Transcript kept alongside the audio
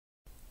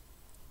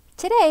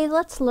Today,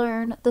 let's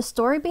learn the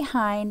story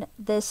behind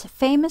this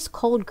famous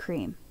cold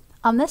cream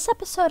on this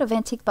episode of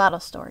Antique Bottle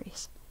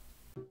Stories.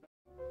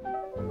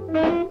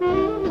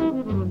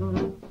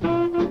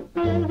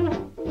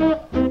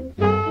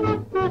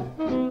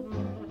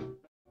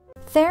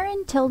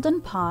 Theron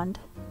Tilden Pond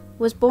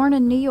was born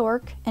in New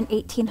York in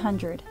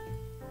 1800.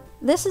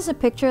 This is a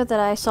picture that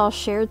I saw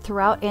shared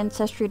throughout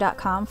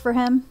Ancestry.com for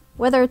him.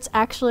 Whether it's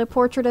actually a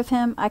portrait of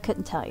him, I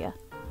couldn't tell you.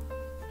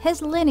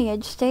 His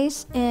lineage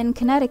stays in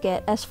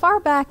Connecticut as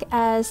far back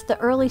as the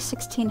early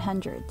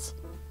 1600s.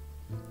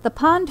 The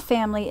Pond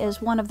family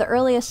is one of the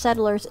earliest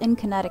settlers in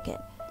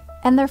Connecticut,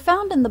 and they're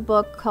found in the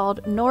book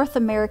called North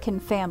American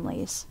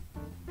Families.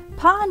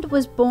 Pond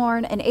was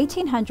born in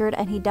 1800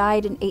 and he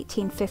died in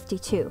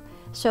 1852,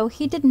 so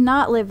he did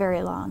not live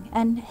very long,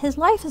 and his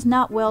life is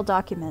not well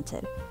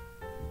documented.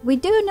 We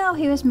do know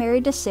he was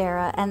married to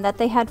Sarah and that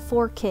they had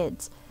 4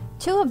 kids.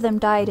 2 of them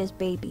died as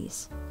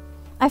babies.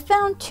 I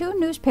found 2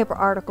 newspaper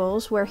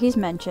articles where he's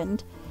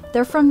mentioned.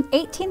 They're from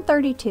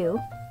 1832,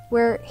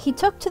 where he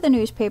took to the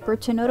newspaper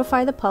to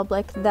notify the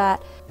public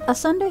that a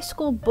Sunday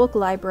school book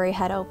library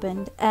had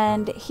opened,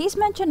 and he's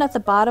mentioned at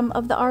the bottom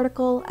of the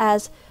article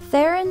as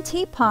Theron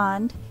T.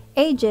 Pond,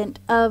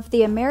 agent of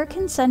the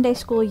American Sunday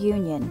School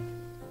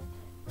Union.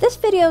 This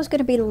video is going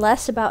to be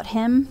less about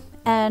him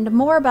and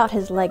more about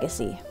his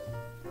legacy.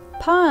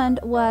 Pond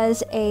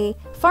was a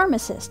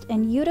pharmacist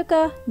in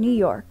Utica, New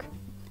York.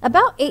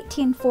 About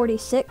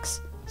 1846,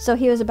 so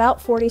he was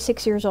about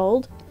 46 years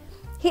old,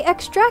 he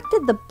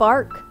extracted the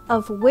bark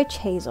of witch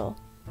hazel,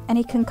 and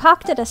he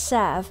concocted a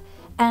salve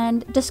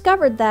and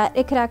discovered that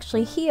it could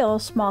actually heal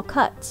small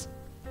cuts.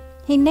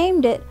 He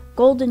named it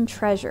Golden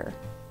Treasure.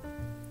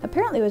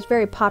 Apparently it was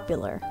very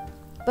popular,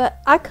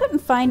 but I couldn't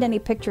find any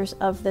pictures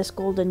of this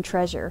golden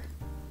treasure.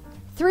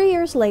 3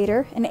 years later,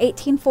 in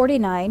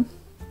 1849,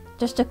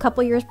 just a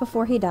couple years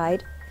before he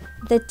died,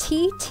 the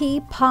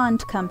T.T.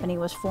 Pond Company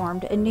was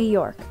formed in New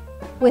York,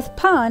 with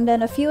Pond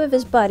and a few of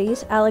his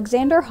buddies,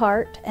 Alexander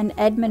Hart and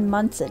Edmund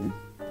Munson.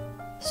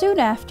 Soon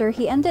after,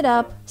 he ended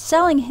up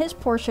selling his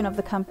portion of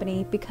the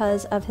company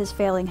because of his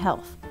failing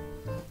health.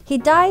 He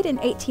died in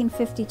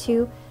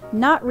 1852,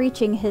 not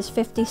reaching his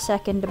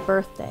 52nd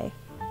birthday.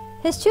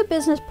 His 2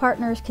 business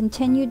partners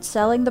continued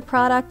selling the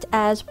product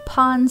as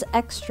Pond's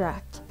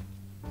Extract.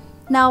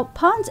 Now,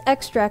 Pond's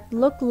Extract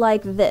looked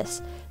like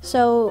this,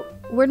 so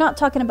we're not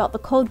talking about the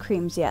cold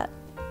creams yet.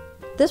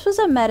 This was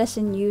a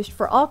medicine used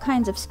for all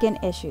kinds of skin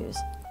issues.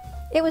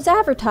 It was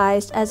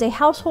advertised as a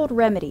household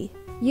remedy,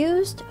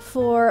 used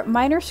for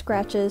minor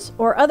scratches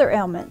or other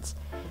ailments.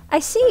 I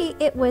see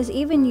it was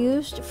even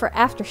used for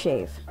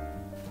aftershave.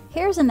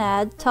 Here's an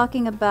ad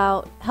talking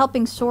about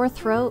helping sore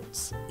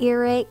throats,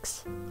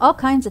 earaches, all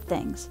kinds of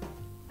things.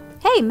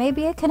 Hey,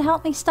 maybe it can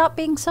help me stop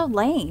being so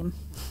lame.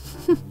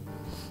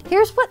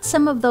 Here's what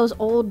some of those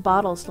old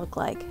bottles look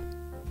like.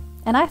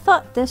 And I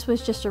thought this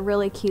was just a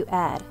really cute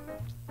ad.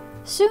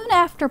 Soon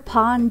after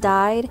Pond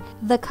died,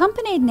 the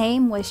company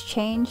name was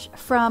changed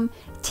from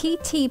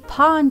T.T.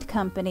 Pond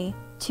Company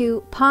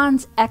to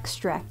Pond's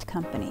Extract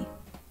Company.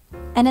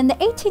 And in the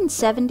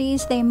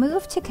 1870s, they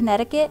moved to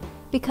Connecticut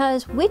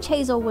because witch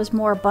hazel was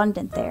more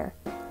abundant there.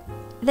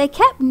 They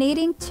kept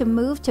needing to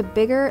move to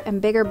bigger and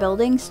bigger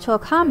buildings to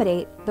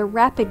accommodate the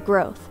rapid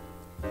growth.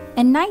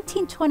 In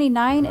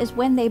 1929 is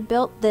when they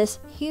built this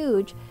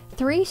huge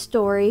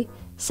 3-story,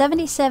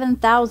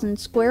 77,000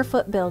 square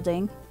foot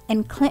building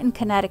in Clinton,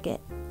 Connecticut,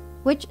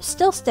 which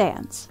still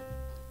stands.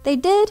 They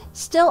did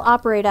still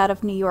operate out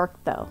of New York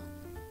though.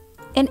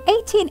 In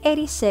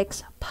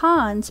 1886,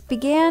 Ponds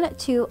began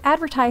to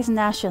advertise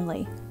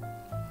nationally.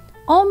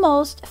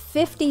 Almost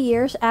 50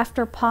 years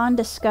after Pond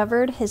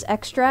discovered his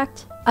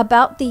extract,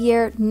 about the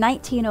year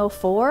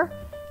 1904,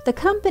 the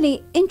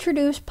company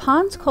introduced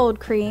Pond's Cold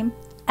Cream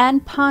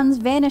and Pond's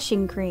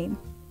Vanishing Cream.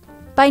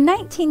 By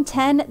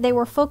 1910, they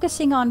were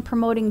focusing on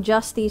promoting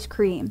just these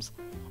creams,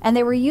 and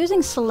they were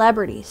using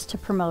celebrities to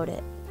promote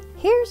it.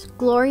 Here's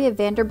Gloria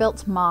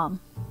Vanderbilt's mom.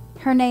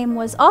 Her name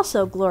was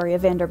also Gloria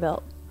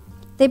Vanderbilt.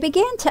 They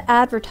began to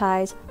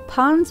advertise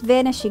Pond's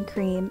Vanishing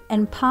Cream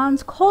and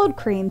Pond's Cold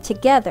Cream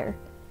together,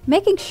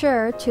 making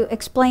sure to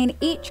explain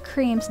each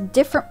cream's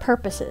different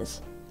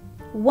purposes.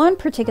 One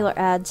particular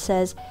ad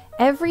says,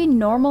 "Every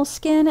normal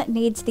skin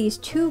needs these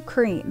 2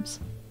 creams."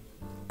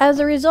 As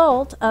a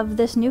result of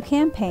this new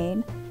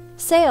campaign,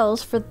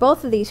 sales for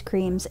both of these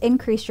creams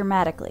increased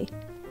dramatically.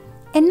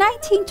 In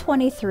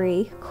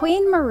 1923,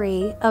 Queen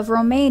Marie of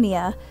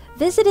Romania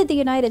visited the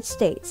United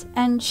States,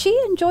 and she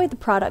enjoyed the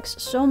products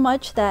so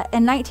much that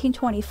in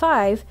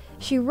 1925,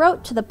 she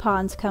wrote to the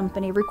Ponds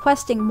Company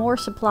requesting more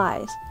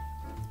supplies.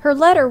 Her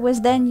letter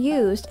was then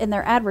used in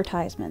their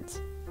advertisements.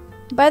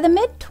 By the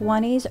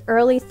mid-20s,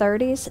 early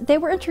 30s, they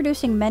were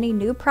introducing many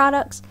new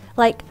products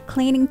like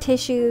cleaning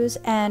tissues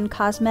and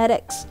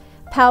cosmetics,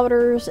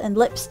 powders, and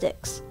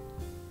lipsticks.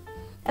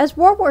 As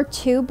World War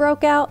II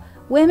broke out,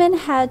 women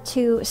had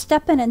to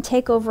step in and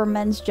take over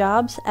men's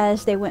jobs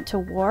as they went to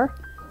war.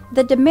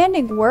 The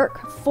demanding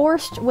work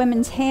forced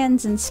women's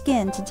hands and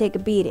skin to take a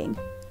beating.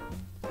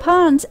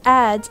 Pond's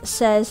ads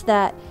says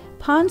that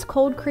Pond's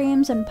cold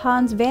creams and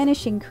Pond's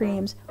vanishing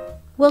creams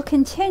will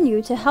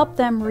continue to help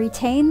them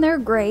retain their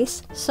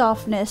grace,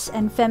 softness,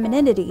 and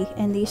femininity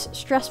in these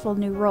stressful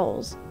new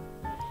roles.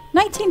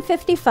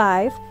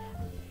 1955,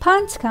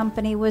 Pond's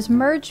company was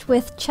merged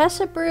with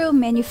Chesebrew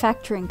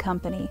Manufacturing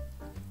Company.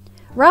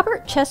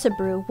 Robert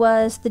Chesebrew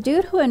was the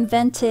dude who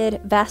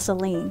invented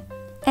Vaseline,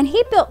 and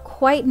he built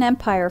quite an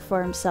empire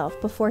for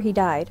himself before he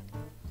died.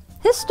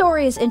 His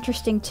story is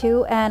interesting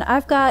too, and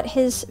I've got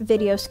his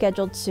video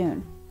scheduled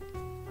soon.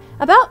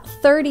 About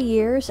 30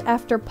 years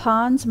after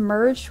Pond's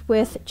merged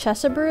with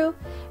Chesebrew,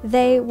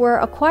 they were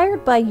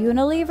acquired by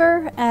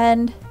Unilever,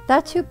 and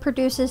that's who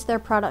produces their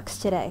products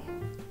today.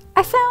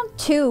 I found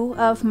 2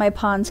 of my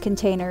Pond's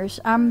containers.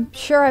 I'm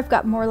sure I've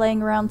got more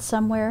laying around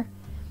somewhere.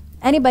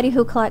 Anybody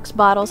who collects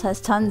bottles has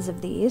tons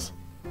of these.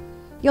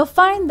 You'll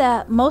find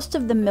that most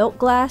of the milk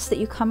glass that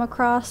you come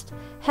across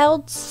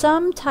held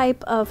some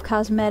type of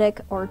cosmetic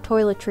or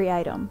toiletry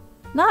item.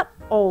 Not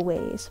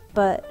always,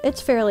 but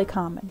it's fairly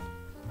common.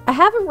 I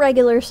have a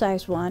regular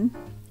size one,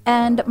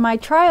 and my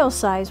trial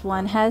size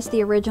one has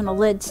the original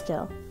lid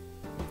still.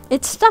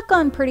 It's stuck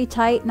on pretty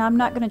tight, and I'm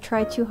not going to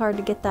try too hard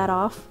to get that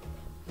off.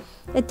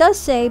 It does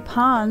say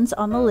Pond's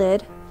on the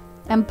lid,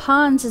 and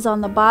Pond's is on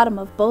the bottom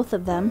of both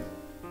of them.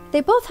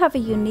 They both have a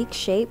unique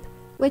shape,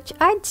 which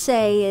I'd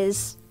say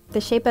is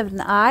the shape of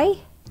an eye.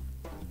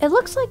 It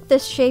looks like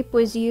this shape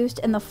was used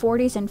in the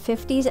 40s and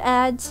 50s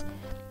ads.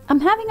 I'm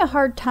having a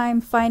hard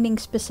time finding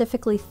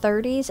specifically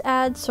 30s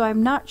ads, so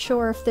I'm not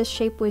sure if this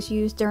shape was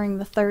used during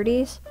the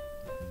 30s.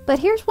 But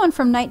here's one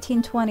from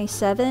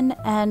 1927,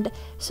 and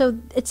so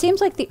it seems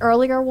like the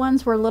earlier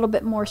ones were a little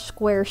bit more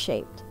square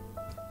shaped.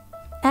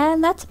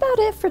 And that's about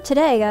it for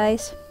today,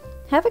 guys.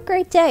 Have a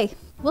great day.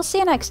 We'll see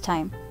you next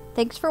time.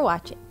 Thanks for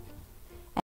watching.